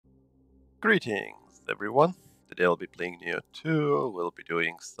Greetings, everyone. Today I'll be playing Nioh 2. We'll be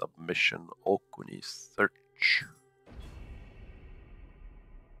doing submission Okunis search.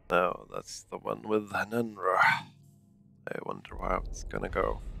 Now that's the one with Hanenra. I wonder how it's gonna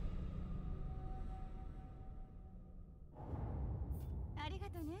go.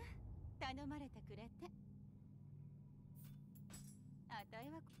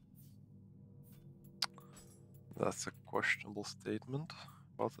 That's a questionable statement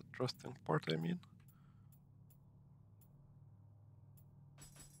about the trusting part, I mean.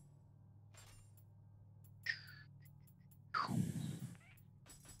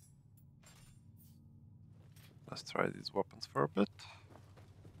 Let's try these weapons for a bit.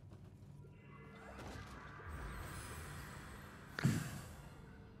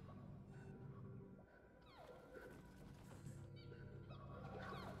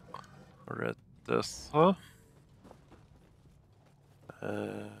 Read this,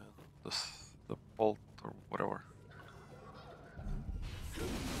 and this, the bolt or whatever.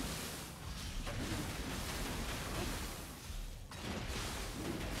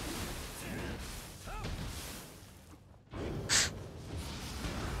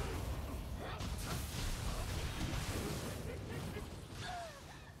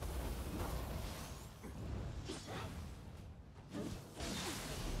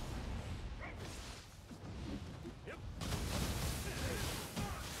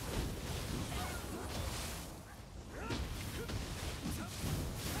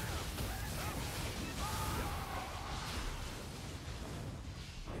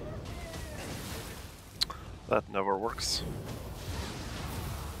 That never works.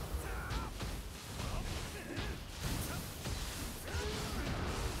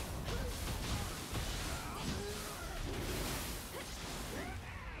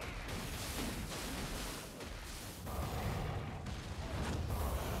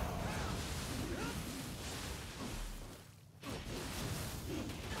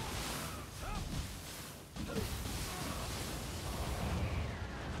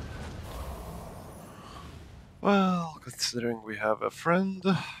 Well, considering we have a friend,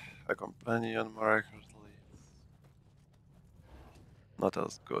 a companion, miraculously, not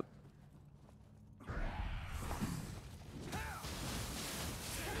as good.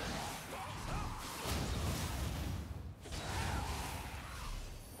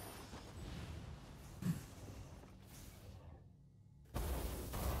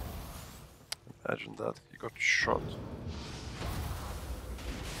 Imagine that, he got shot.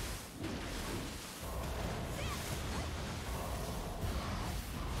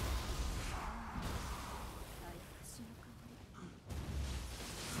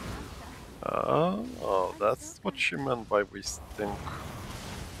 Oh, that's what she meant by we stink.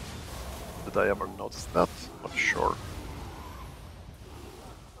 Did I ever notice that? Not sure.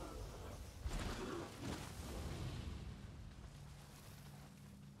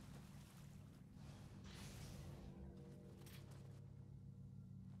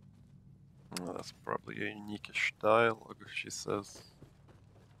 That's probably a unique style, like she says.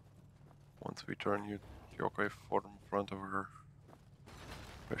 Once we turn yokai form in front of her.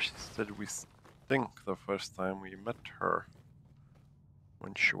 Where she said we stink the first time we met her.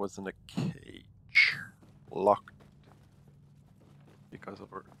 When she was in a cage. Locked. Because of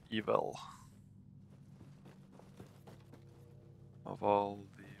her evil. Of all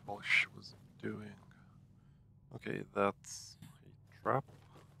the evil she was doing. Okay, that's a trap.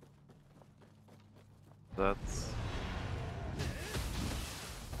 That's...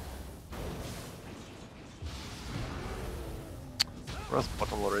 Press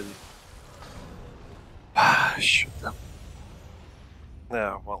button already. Shoot them.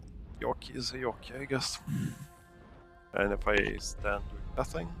 Yeah, well, Yoki is a Yoki, I guess. And if I stand doing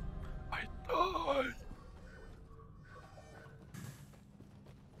nothing, I die.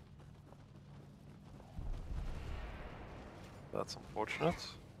 That's unfortunate.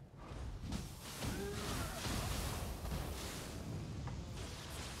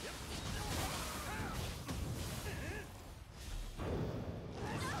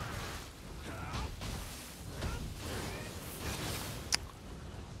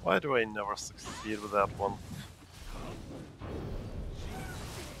 Why do I never succeed with that one?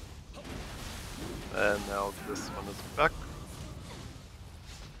 And now this one is back.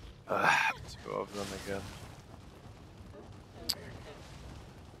 Two of them again.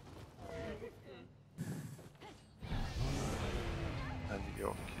 And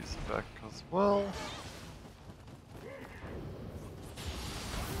Yoki's back as well.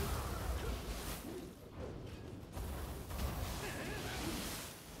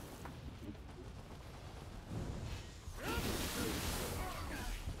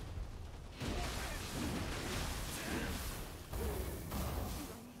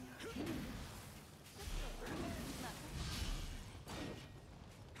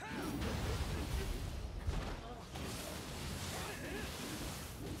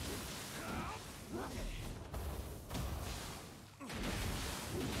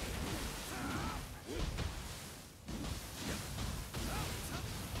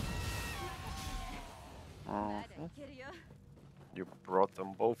 brought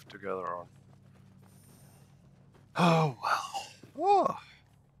them both together on. Oh well. Oh.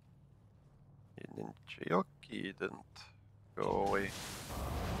 Ninjayoki didn't go away.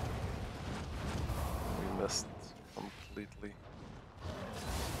 We missed completely.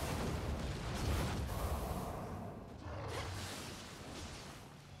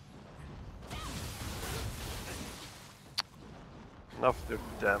 Enough their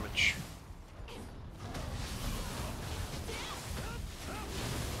damage.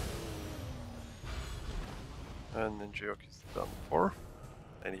 And Ninjayoki's done for.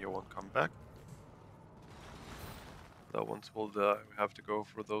 And he won't come back. That ones will die. We have to go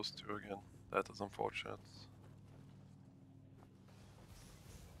for those two again. That is unfortunate.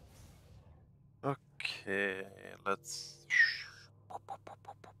 Okay, let's...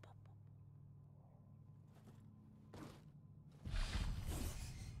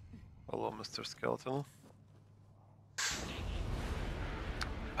 Hello, Mr. Skeleton.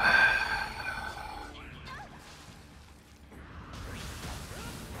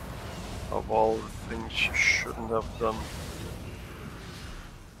 Of all the things you shouldn't have done,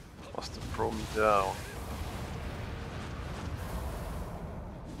 must have thrown me down.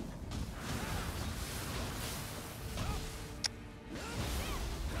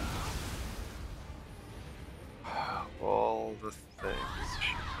 All the things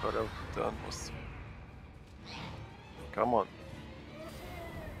she could have done was... Come on.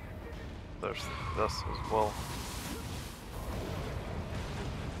 There's this as well.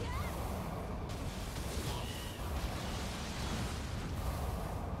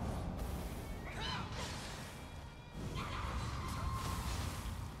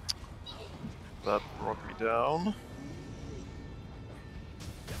 That brought me down.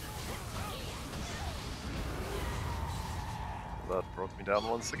 That brought me down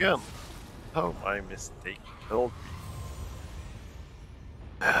once again. Oh, my mistake killed me.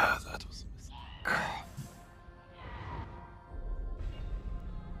 Ah, that was a mistake.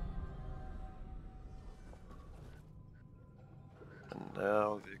 And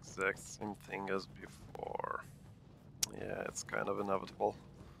now the exact same thing as before. Yeah, it's kind of inevitable.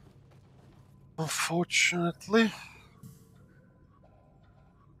 Unfortunately.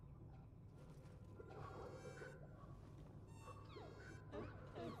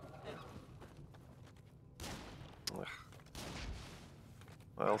 Ugh.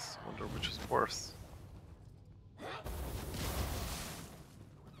 I also wonder which is worse.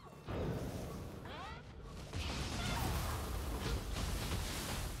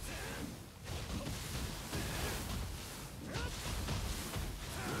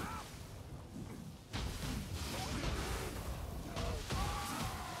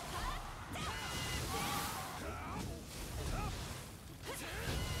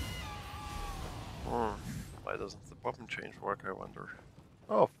 Why doesn't the button change work, I wonder?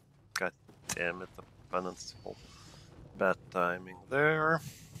 Oh, god damn it, the penance fault. Bad timing there.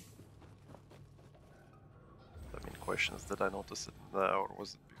 I mean, question is, did I notice it now, or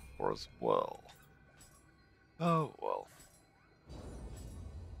was it before as well? Oh, well.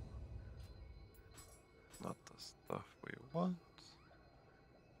 Not the stuff we want.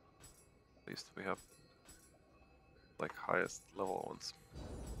 At least we have, like, highest level ones.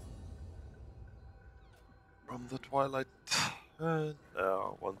 From the Twilight, and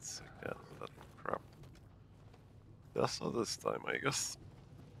now once again with that crap. Yeah, so this time, I guess.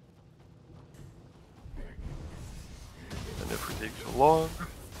 And if we take too long,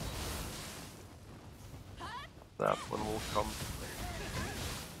 that one will come.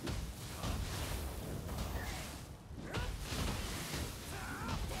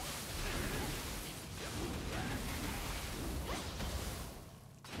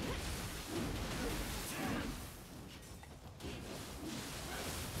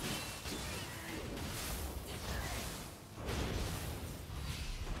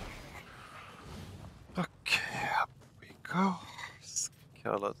 Okay, up we go.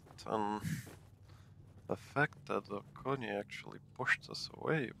 Skeleton. The fact that the Okuni actually pushed us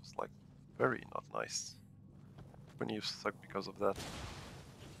away was like very not nice. When you suck because of that.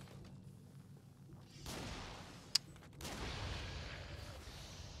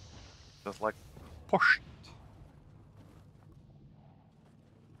 Just like pushed.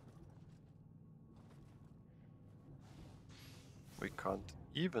 We can't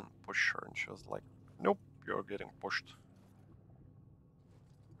even push her, and she was like, nope, you're getting pushed.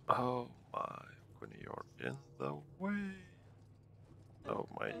 Oh my, Okuni, you're in the way. Oh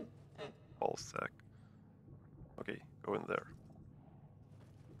my ball sack. Okay, go in there.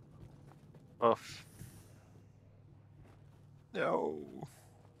 Off. No.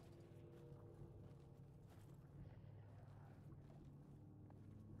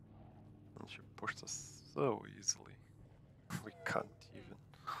 She pushed us so easily. We can't even.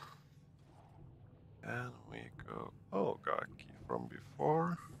 And we go Ogaki from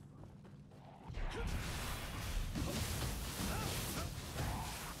before.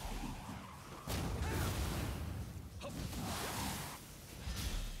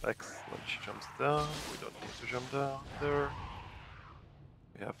 Excellent, she jumps down. We don't need to jump down there.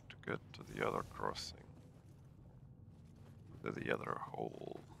 We have to get to the other crossing. To the other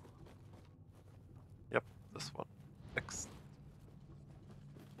hole. Yep, this one. Excellent.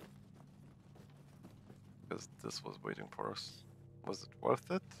 Because this was waiting for us. Was it worth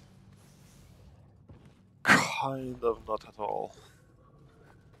it? Kind of not at all.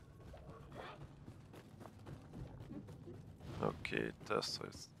 Okay, Tessa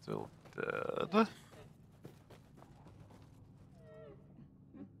is still dead.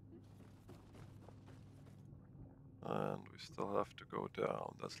 And we still have to go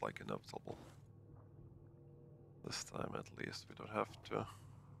down, that's like inevitable. This time at least we don't have to.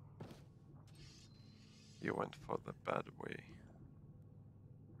 You went for the bad way.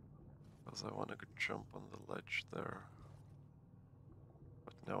 Because I want to jump on the ledge there.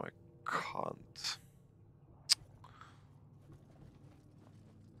 But now I can't.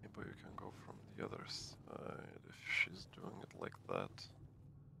 Maybe we can go from the other side if she's doing it like that.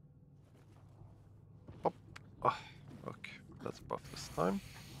 Hop. Ah, okay, let's buff this time.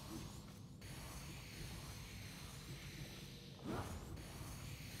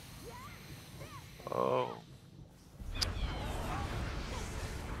 Oh.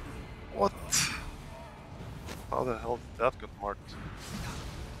 What? How the hell did that get marked?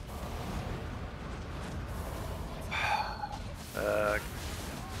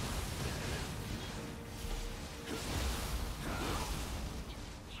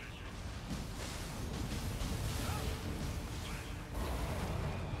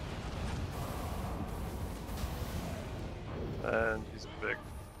 And he's big.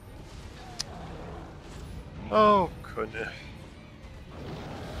 Oh, Kune.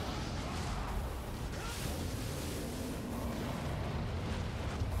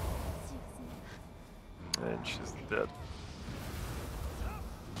 And she's dead.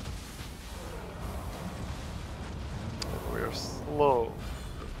 And we are slow.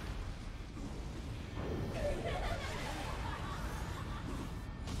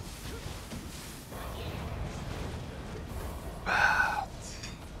 Bad.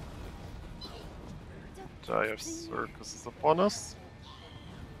 Dire circus is upon us.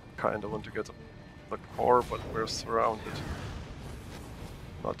 Kinda want to get the core, but we're surrounded.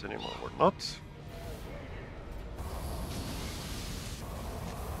 Not anymore, we're not.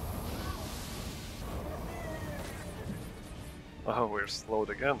 Oh, we're slowed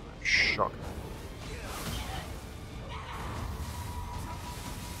again. I'm shocked.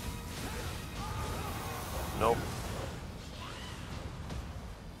 Nope.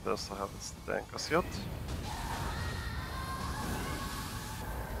 This I haven't stank us yet.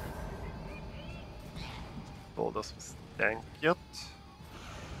 Told us we stank yet.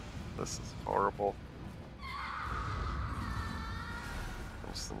 This is horrible.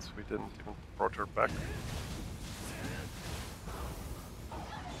 And since we didn't even brought her back.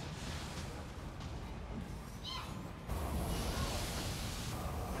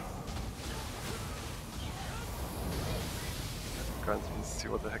 Can't even see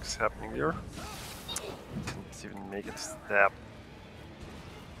what the heck's happening here. Didn't even make it stab.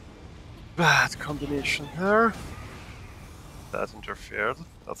 Bad combination there. That interfered.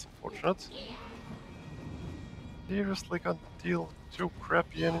 That's unfortunate. Seriously can't deal with two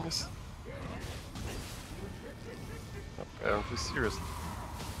crappy enemies. Apparently seriously.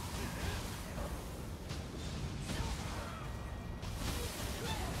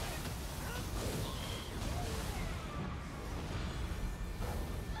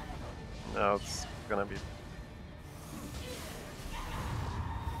 Now it's gonna be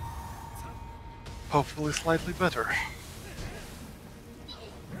hopefully slightly better.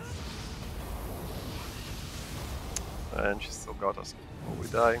 And she still got us. Will we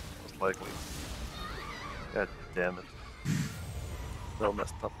die? Most likely. God damn it. So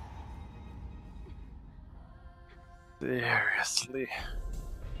messed up. Seriously.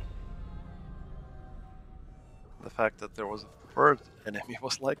 The fact that there was a third enemy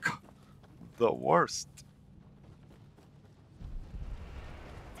was like the worst.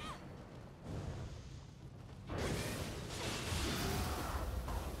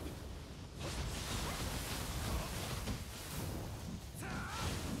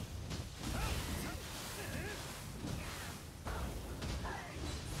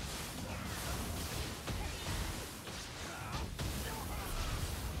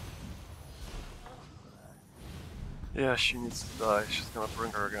 Yeah, she needs to die. She's gonna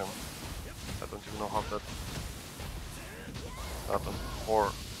bring her again. I don't even know how that happened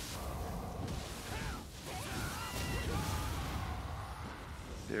before.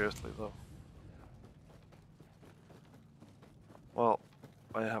 Seriously though. Well,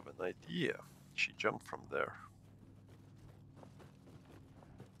 I have an idea. She jumped from there.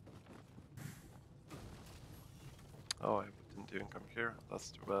 Oh, I didn't even come here.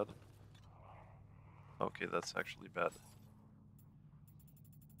 That's too bad. Okay, that's actually bad.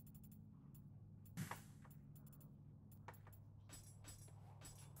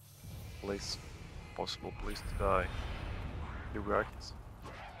 Possible place to die. Iraqis.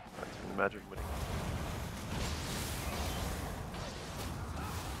 Can't even imagine winning.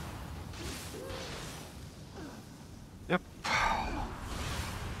 Yep.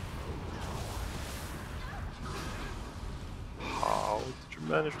 How did you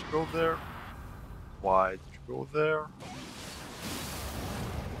manage to go there? Why did you go there?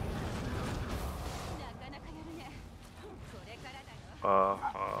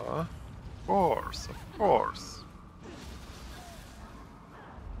 Uh-huh. Of course, of course.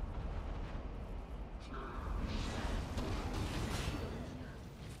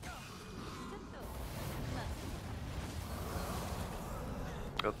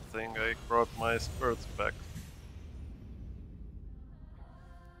 Good thing I brought my spirits back.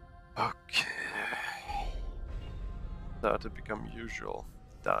 Okay. That had become usual.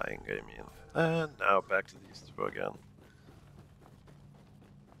 Dying, I mean. And now back to these two again.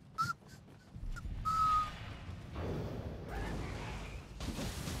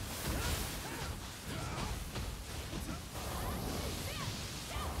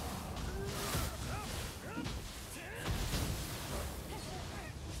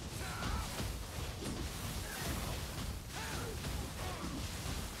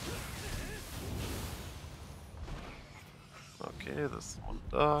 Okay, this one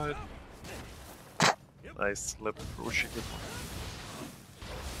died. I slipped through, she hit me.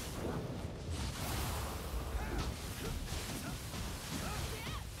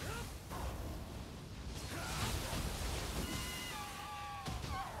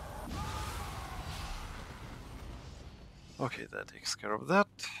 Okay, that takes care of that.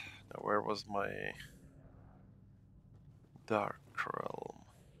 Now where was my Dark Realm?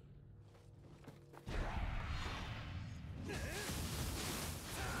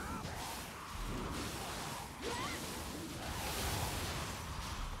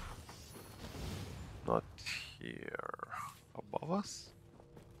 Not here. Above us?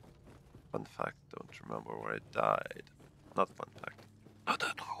 Fun fact, don't remember where I died. Not fun fact. Not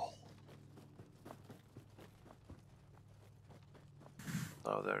at all.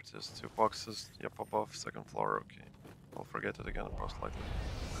 Oh, there it is. 2 boxes. Yep, above, second floor. Okay. I'll forget it again, most likely.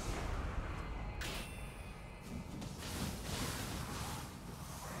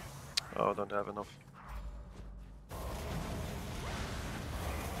 Oh, don't have enough.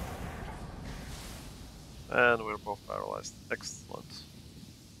 And we're both paralyzed. Excellent.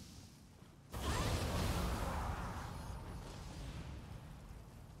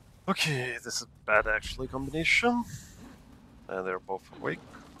 Okay, this is bad actually combination. And they're both awake.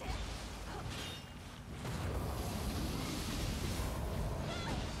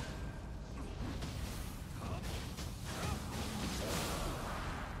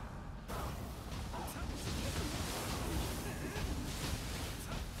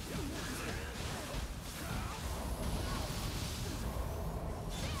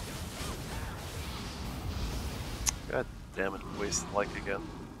 God damn it, waste like again.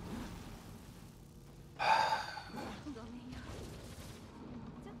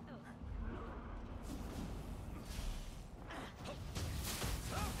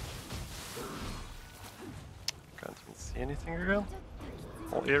 Can't even see anything again.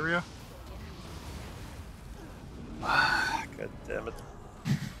 Whole area. God damn it.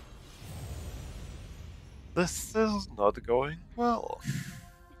 This is not going well.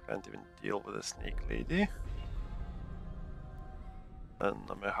 Can't even deal with a snake lady. And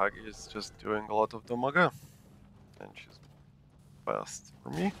Namehagi is just doing a lot of damaga. And she's fast for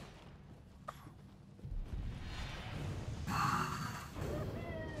me.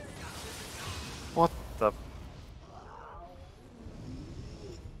 What the?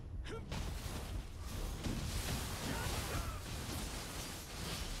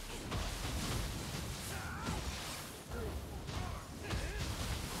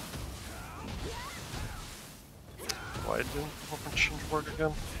 Why didn't open change work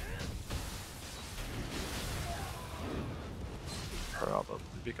again? Probably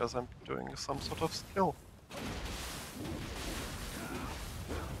because I'm doing some sort of skill.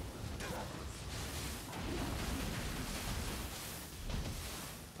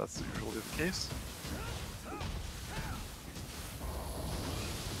 That's usually the case.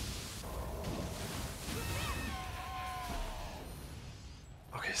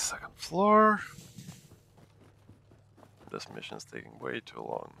 Okay, second floor. This mission's taking way too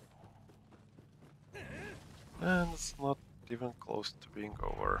long. And it's not even close to being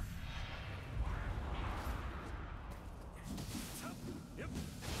over.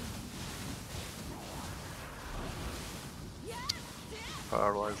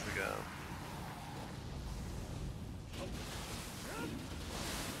 Paralyzed again.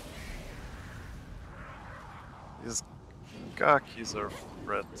 These Gakis are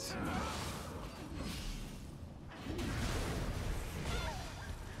threats.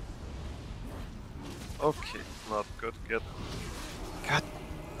 Okay, not good. Get. God.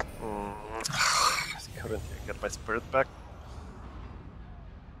 Couldn't get my spirit back.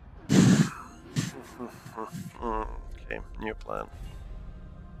 Okay, new plan.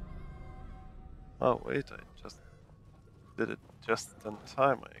 Oh wait, I just did it just in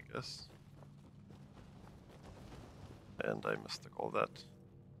time, I guess. And I missed all that.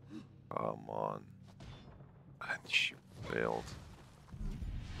 Come on. And she failed.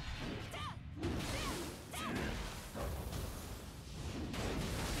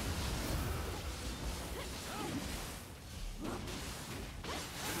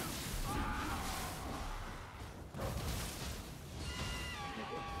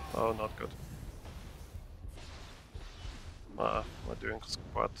 Oh, not good. We're doing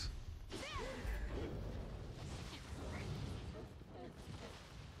squat.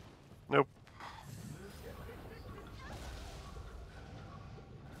 Nope.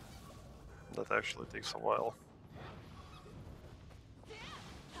 That actually takes a while.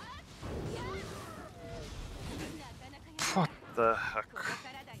 What the heck?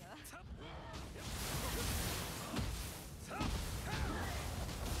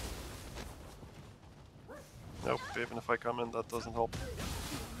 Nope, even if I come in, that doesn't help.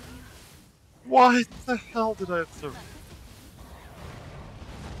 What the hell did I observe?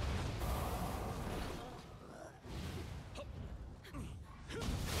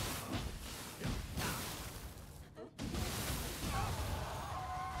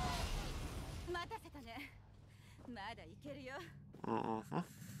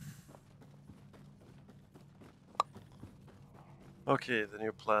 Okay, the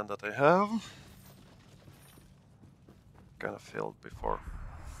new plan that I have kind of failed before.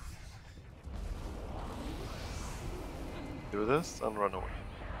 Do this and run away.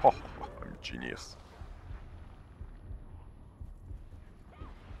 Oh, I'm a genius.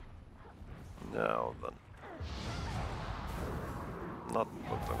 Now then. Not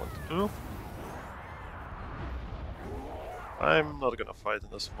what I want to do. I'm not gonna fight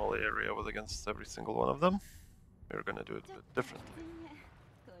in a small area with against every single one of them. We're gonna do it a bit differently.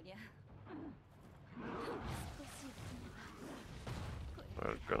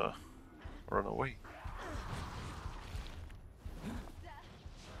 We're gonna run away.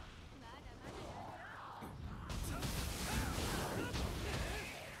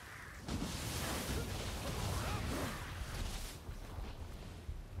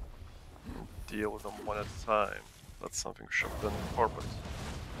 Deal with them one at a time. That's something we should have done before, but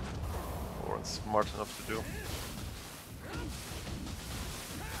we weren't smart enough to do.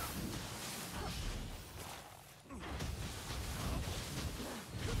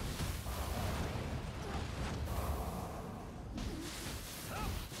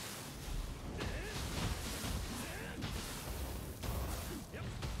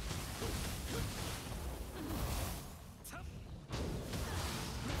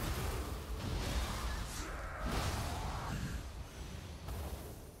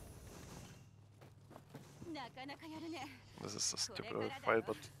 This is a stupid fight,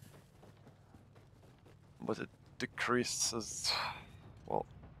 but it decreases, well,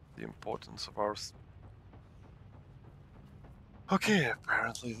 the importance of ours. Okay,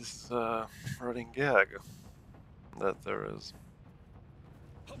 apparently this is a running gag that there is.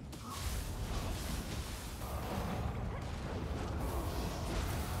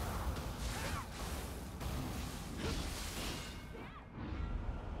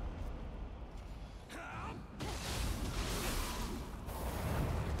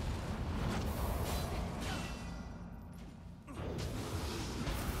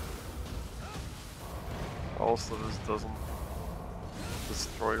 Also, this doesn't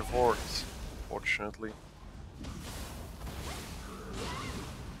destroy hordes, fortunately.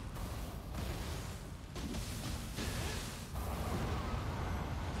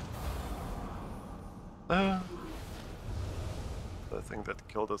 I think that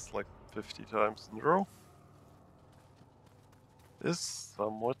killed us like 50 times in a row. is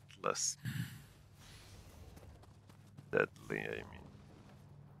somewhat less deadly, I mean.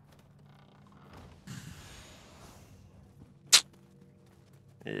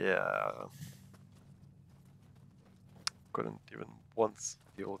 Yeah. Couldn't even once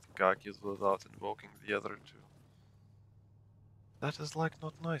deal with Gakis without invoking the other two. That is like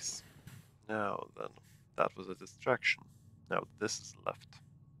not nice. Now then, that was a distraction. Now this is left.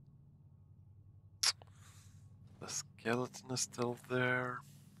 The skeleton is still there.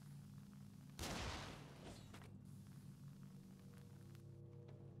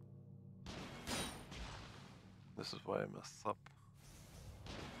 This is why I mess up.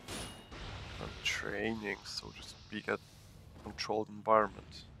 I'm training, so to speak, at controlled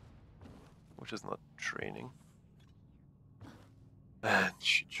environment. Which is not training. And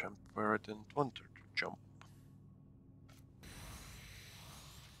she jumped where I didn't want her to jump.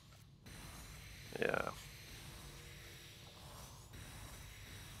 Yeah.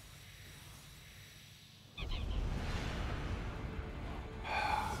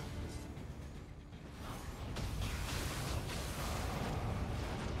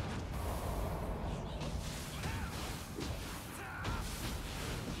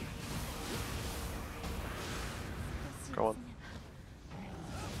 Come on.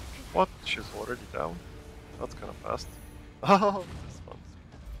 What? She's already down? That's kind of fast. Oh, this one's...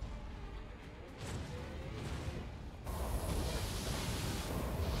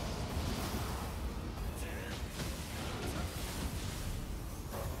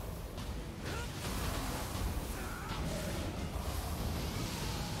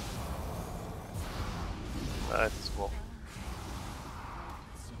 Nice as well.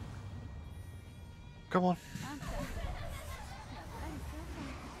 Come on.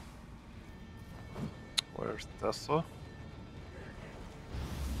 Where's Tessa?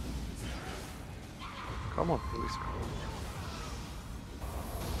 Come on, please.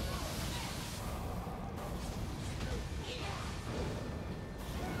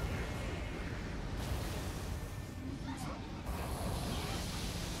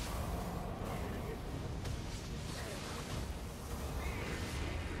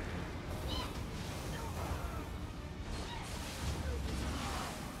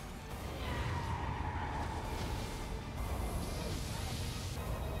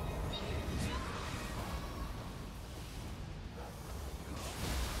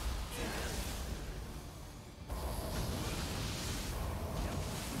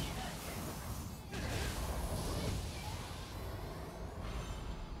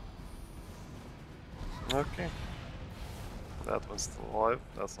 Okay. That one's still alive.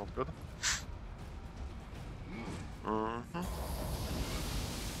 That's not good. Mm-hmm.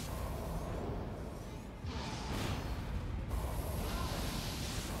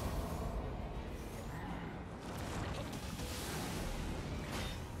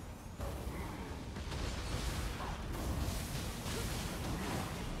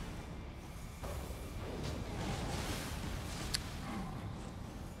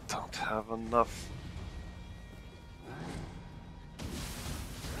 Don't have enough.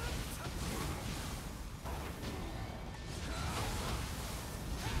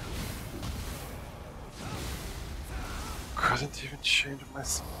 Couldn't even change my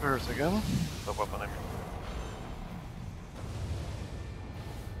spares again. The weapon, I mean.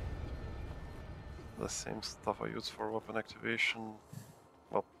 The same stuff I use for weapon activation.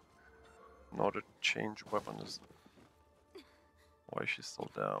 Well, in order to change weapon is... Why is she still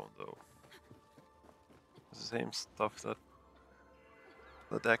down, though? The same stuff that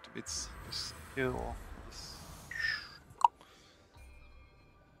activates the skill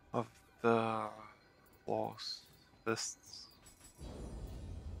of the claws, fists.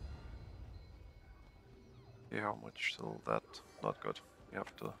 See how much till that? Not good. We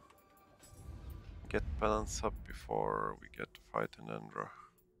have to get balance up before we get to fight in Endra.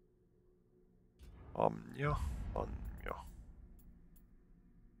 Nioh. Nioh.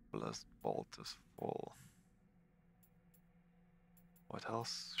 Blessed Bolt is full. What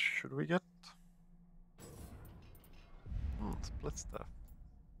else should we get? Split staff.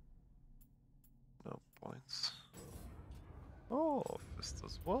 No points. Oh, fist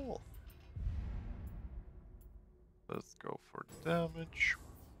as well. Let's go for damage.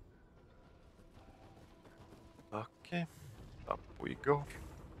 Okay, up we go.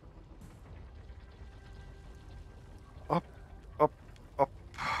 Up, up, up.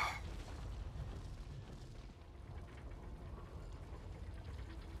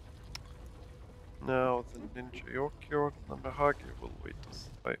 Now the Ninja Yokio Namehage will wait us.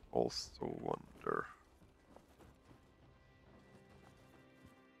 I also wonder.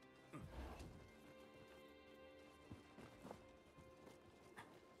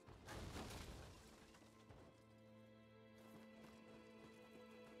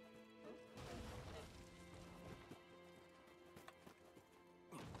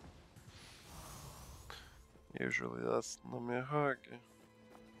 Usually that's Namihagi.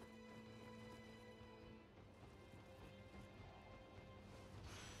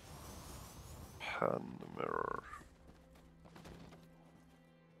 Pan mirror.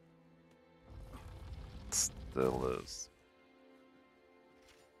 Still is.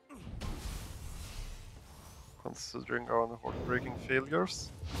 Considering our heartbreaking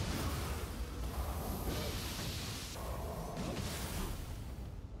failures.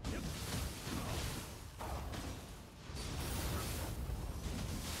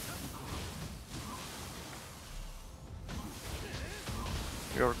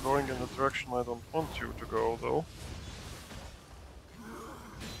 We are going in a direction I don't want you to go, though.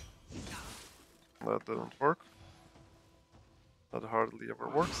 That didn't work. That hardly ever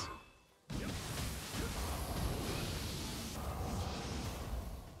works.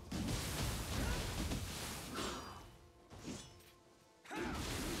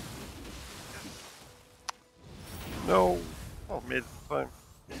 No! Oh, made it in time.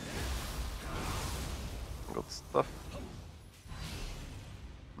 Good stuff.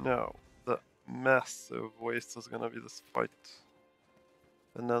 Now, the massive waste is gonna be this fight.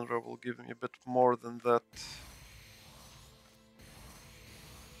 And Nandra will give me a bit more than that.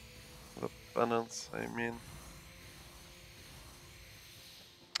 The penance, I mean.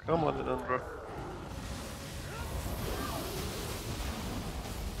 Come on, Nandra.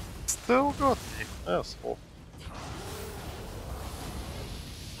 Still got me, asshole.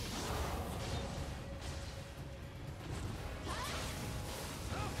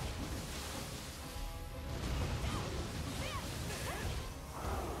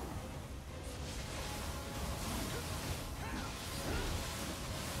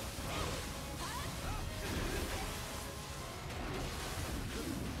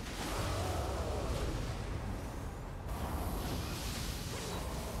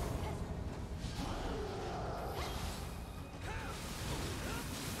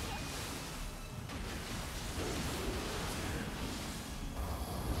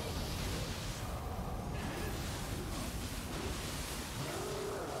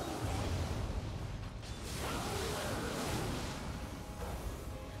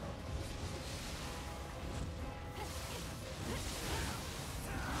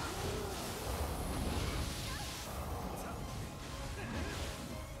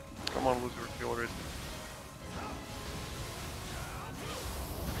 Come on, lose your kill rate.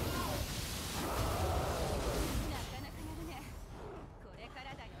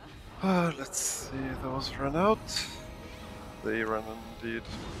 Let's see, those ran out. They ran indeed.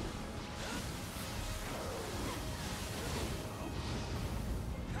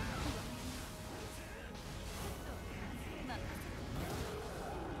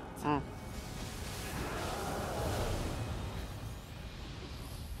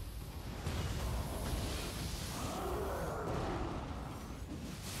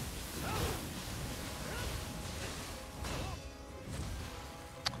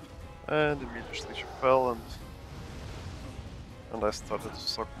 And immediately she fell, and I started to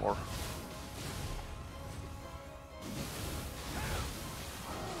suck more.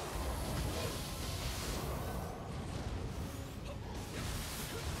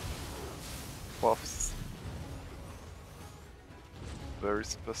 Buffs. Very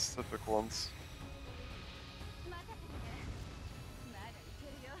specific ones.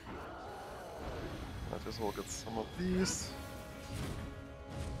 Might as well get some of these.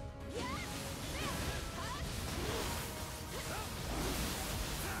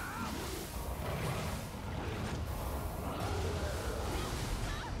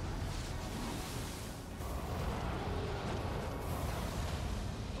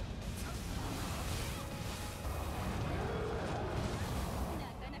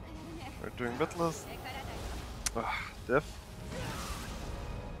 We're doing bitless. Death.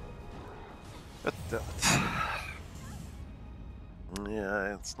 God damn it.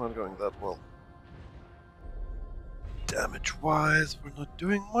 Yeah, it's not going that well. Damage-wise, we're not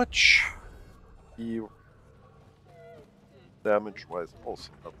doing much. Damage-wise,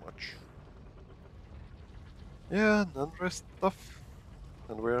 also not much. Yeah, Nandra is tough,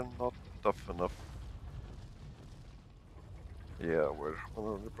 and we're not tough enough. Yeah, we're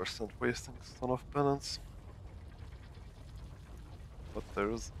 100% wasting a ton of penance. But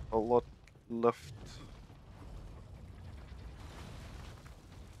there's a lot left.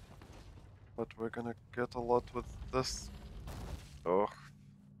 But we're gonna get a lot with this. Oh,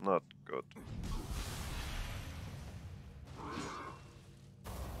 not good.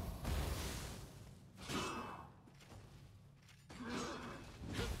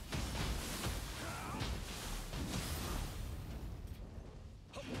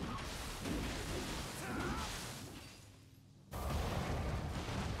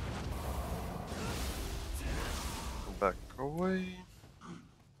 away.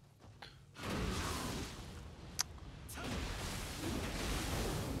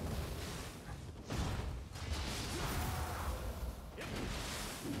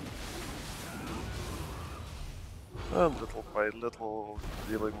 And little by little,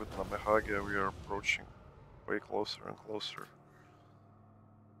 dealing with Namehagia, we are approaching way closer and closer.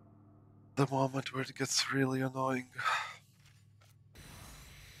 The moment where it gets really annoying.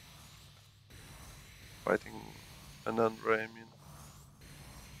 Fighting an Andre, I mean.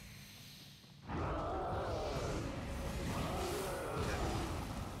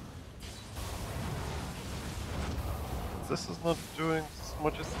 This is not doing as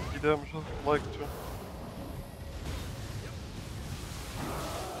much as the damage as I'd like to.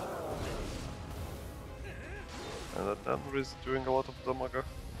 And that Andre is doing a lot of damage.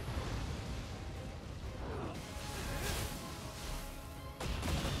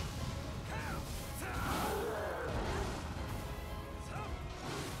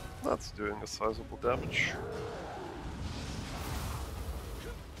 That's doing a sizable damage.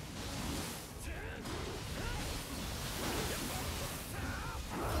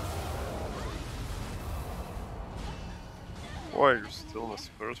 Why are you still in a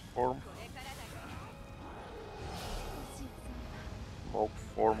spirit form? Mob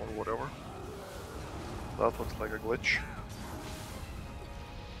form or whatever. That looks like a glitch.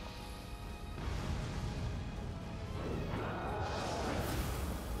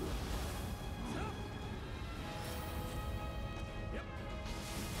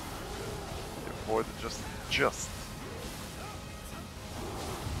 Avoid it just.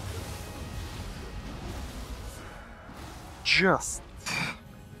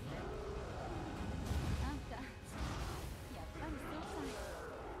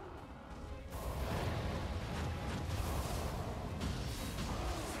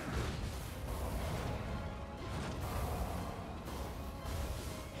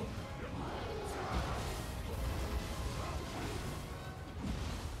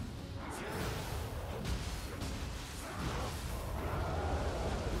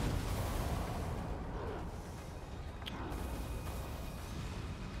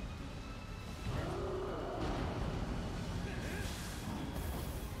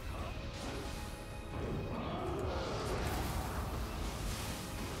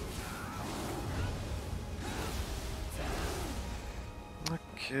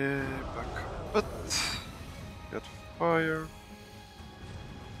 Okay, back up it. Get fire.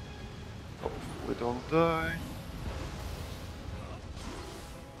 Hopefully don't die.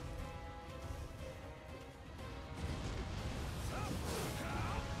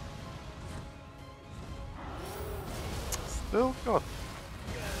 Still got.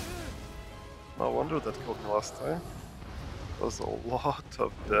 No wonder that killed me last time. It was a lot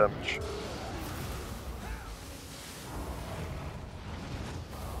of damage.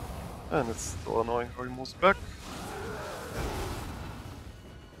 And it's still annoying how he moves back.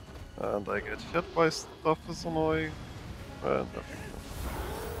 And I get hit by stuff is annoying. And nothing.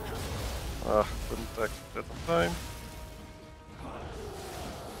 Couldn't activate it in time.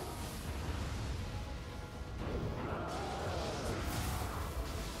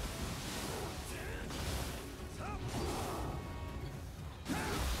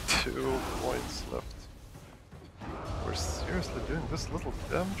 Two points left. We're seriously doing this little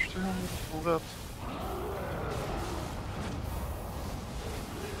damage to him with that.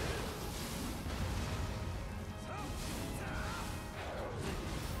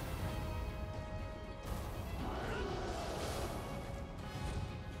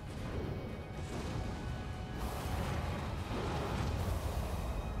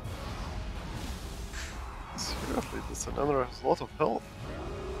 Seriously, this another has a lot of health.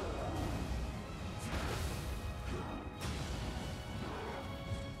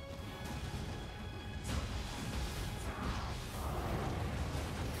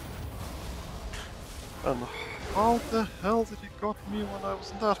 And how the hell did he got me when I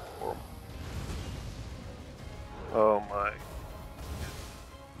was in that form? Oh my.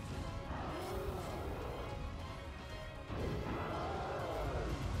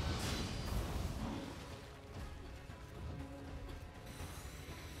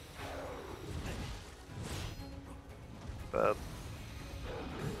 Bad.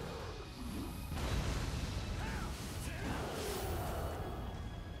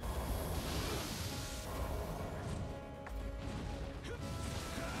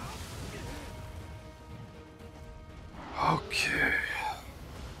 Okay.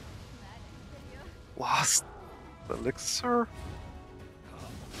 Last elixir?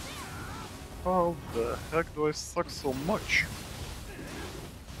 How the heck do I suck so much?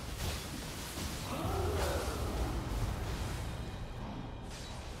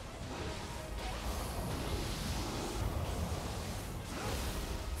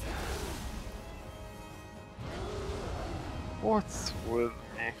 What's with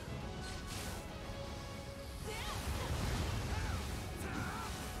me?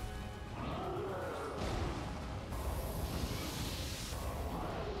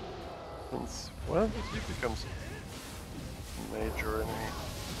 Since when did he become a major enemy?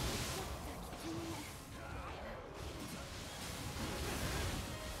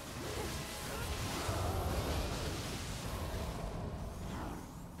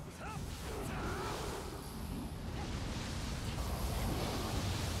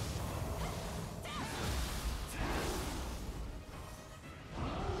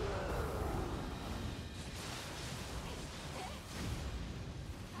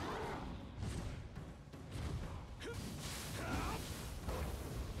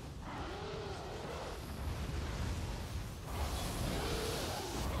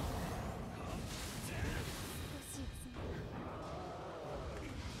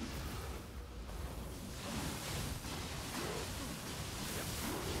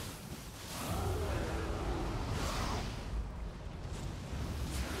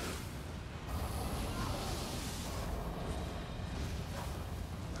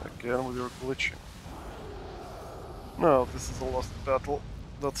 Again with your glitching. No, this is a lost battle.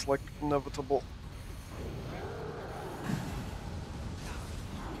 That's like inevitable.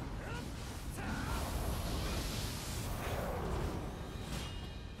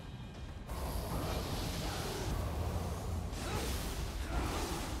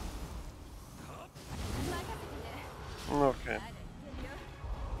 Okay.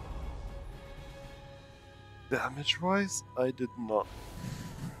 Damage-wise, I did not.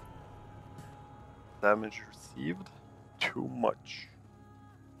 Damage received? Too much.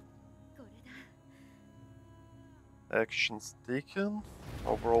 Actions taken?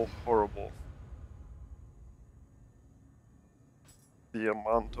 Overall horrible. The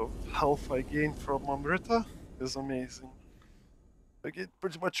amount of health I gained from Amrita is amazing. I gained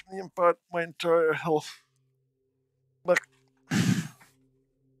pretty much my entire health. But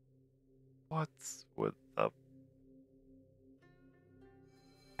what's with the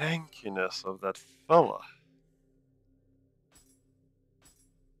tankiness of that fella?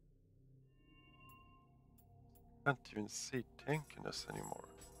 Can't even say tankiness anymore.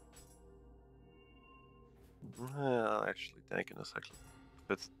 Yeah, actually, tankiness actually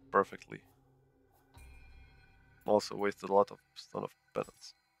fits perfectly. Also wasted a lot of stun of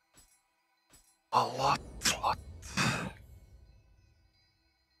penance. A lot.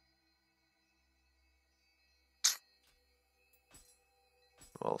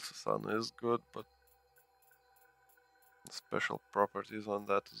 Well, Susanna is good, but special properties on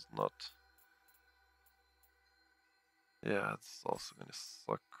that is not. Yeah, it's also gonna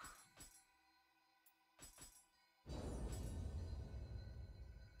suck.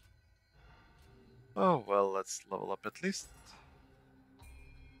 Oh well, let's level up at least.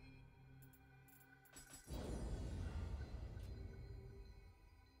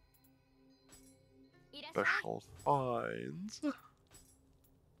 Special finds.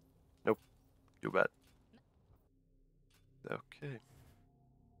 Nope, too bad. Okay.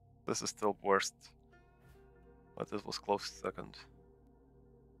 This is still worst. But this was close second.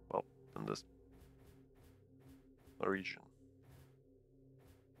 Well, in this region.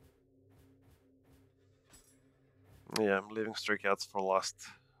 Yeah, I'm leaving Stray Cats for last.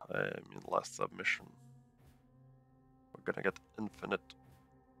 Last submission. We're gonna get infinite.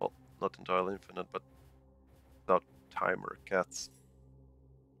 Well, not entirely infinite, but without timer cats.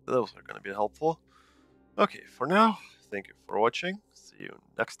 Those are gonna be helpful. Okay, for now, thank you for watching. See you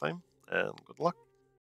next time, and good luck.